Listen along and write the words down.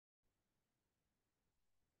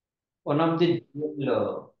One of the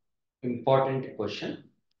important question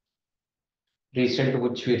recent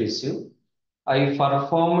which we received. I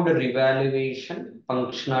performed revaluation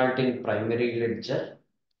functionality in primary ledger.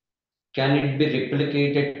 Can it be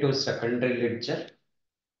replicated to secondary ledger?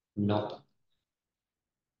 No.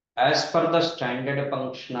 As per the standard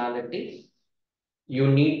functionality, you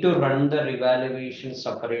need to run the revaluation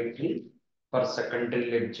separately for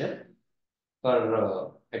secondary ledger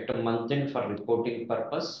for at a month end for reporting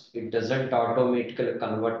purpose. It doesn't automatically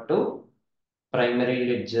convert to primary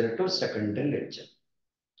ledger to secondary ledger.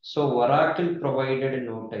 So Oracle provided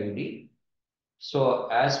note ID. So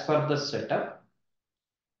as per the setup,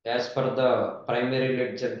 as per the primary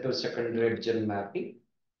ledger to secondary ledger mapping,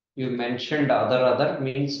 you mentioned other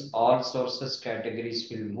means all sources categories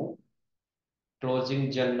will move.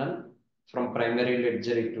 Closing journal from primary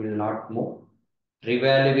ledger, it will not move.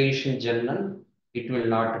 Revaluation journal, it will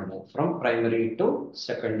not move from primary to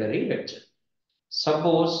secondary ledger.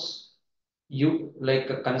 Suppose you like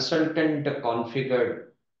a consultant configured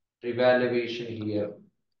revaluation here.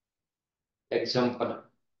 Example,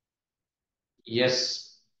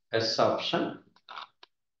 yes option.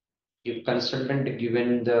 If consultant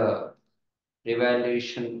given the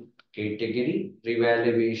revaluation category,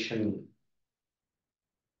 revaluation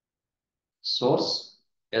source,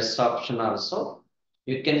 yes option also,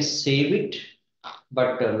 you can save it,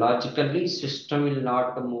 but logically system will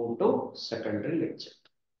not move to secondary ledger.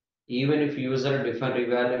 Even if user define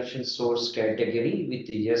revaluation source category with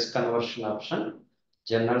yes conversion option,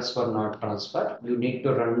 journals were not transferred. You need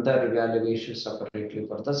to run the revaluation separately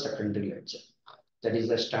for the secondary ledger. That is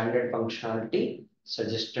the standard functionality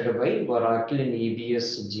suggested by Oracle in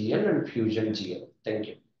EBS GL and Fusion GL. Thank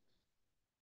you.